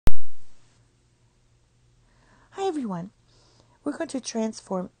everyone. We're going to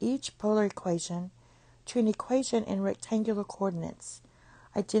transform each polar equation to an equation in rectangular coordinates.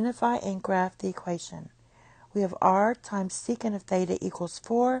 Identify and graph the equation. We have r times secant of theta equals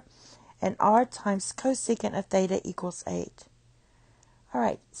 4 and r times cosecant of theta equals 8.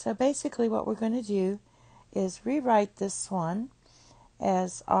 Alright, so basically what we're going to do is rewrite this one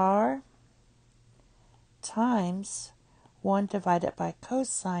as r times 1 divided by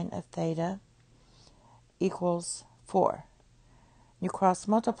cosine of theta equals 4. You cross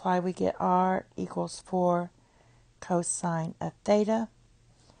multiply, we get r equals 4 cosine of theta.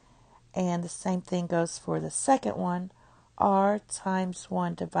 And the same thing goes for the second one. R times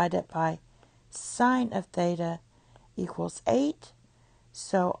 1 divided by sine of theta equals 8.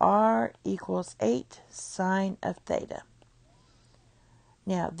 So r equals 8 sine of theta.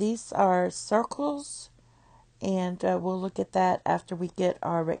 Now these are circles, and we'll look at that after we get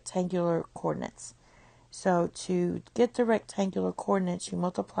our rectangular coordinates. So to get the rectangular coordinates, you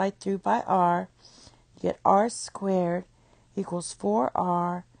multiply through by r. You get r squared equals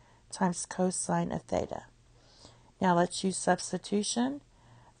 4r times cosine of theta. Now let's use substitution.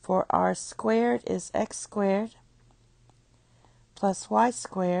 For r squared is x squared plus y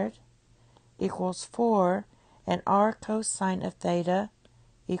squared equals 4, and r cosine of theta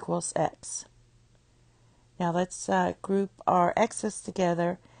equals x. Now let's group our x's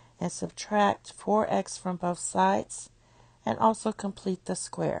together and subtract 4x from both sides, and also complete the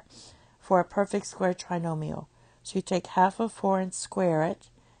square for a perfect square trinomial. So you take half of 4 and square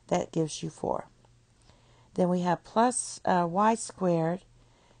it. That gives you 4. Then we have plus y squared.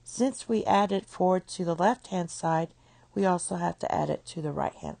 Since we added 4 to the left-hand side, we also have to add it to the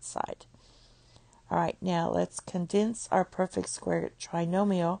right-hand side. All right, now let's condense our perfect square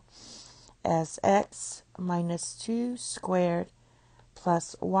trinomial as x minus 2 squared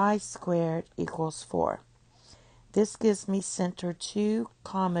plus y squared equals 4. This gives me center 2,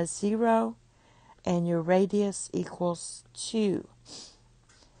 0, and your radius equals 2.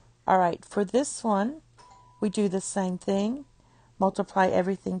 All right, for this one, we do the same thing. Multiply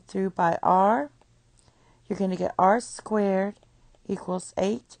everything through by r. You're going to get r squared equals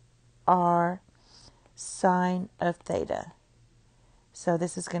 8r sine of theta. So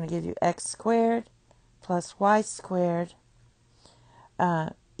this is going to give you x squared plus y squared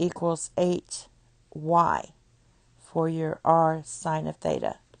equals 8y for your r sine of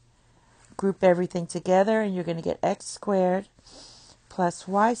theta. Group everything together and you're going to get x squared plus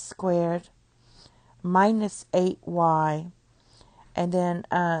y squared minus 8y, and then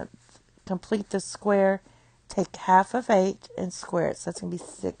complete the square. Take half of 8 and square it. So that's going to be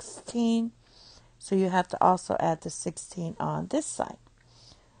 16. So you have to also add the 16 on this side.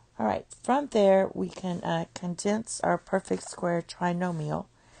 All right, from there we can condense our perfect square trinomial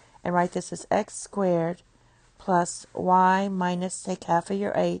and write this as x squared plus y minus take half of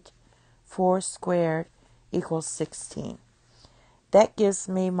your 8, 4 squared equals 16. That gives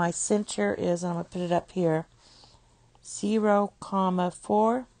me my center is, I'm going to put it up here, 0,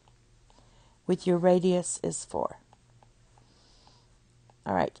 4, with your radius is 4.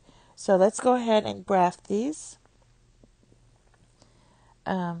 All right, so let's go ahead and graph these.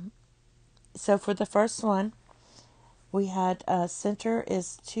 So for the first one, we had center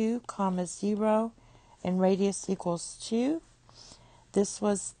is 2, 0, and radius equals 2. This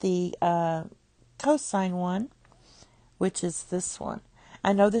was the cosine one, which is this one.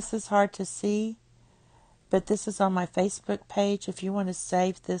 I know this is hard to see, but this is on my Facebook page if you want to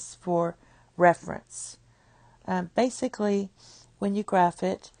save this for reference. Basically, when you graph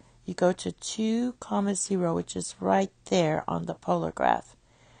it, you go to 2, 0, which is right there on the polar graph.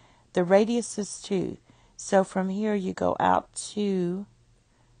 The radius is 2. So from here you go out to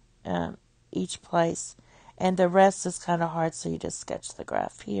each place. And the rest is kind of hard, so you just sketch the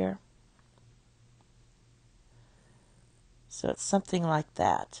graph here. So it's something like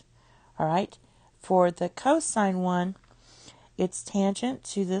that. All right. For the cosine one, it's tangent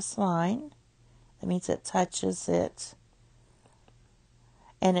to this line. That means it touches it.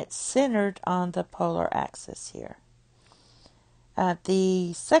 And it's centered on the polar axis here.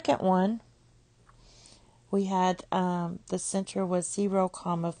 The second one, we had the center was 0,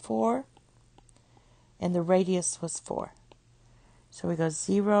 4, and the radius was 4. So we go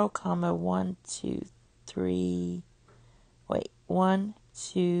 0, 1, 2, 3. Wait, 1,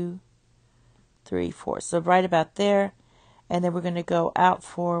 2, 3, 4. So right about there. And then we're going to go out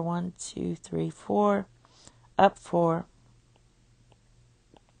 4, 1, 2, 3, 4, up 4.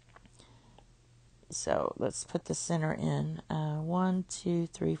 So let's put the center in 1, 2,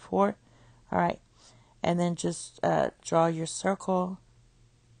 3, 4. All right. And then just draw your circle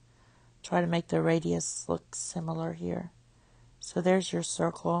Try to make the radius look similar here. So there's your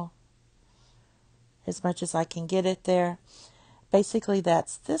circle, as much as I can get it there. Basically,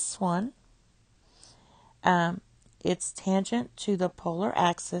 that's this one. It's tangent to the polar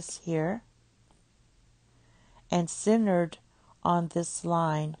axis here and centered on this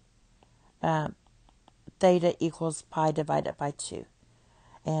line, theta equals pi divided by 2.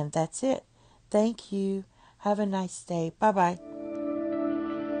 And that's it. Thank you. Have a nice day. Bye-bye.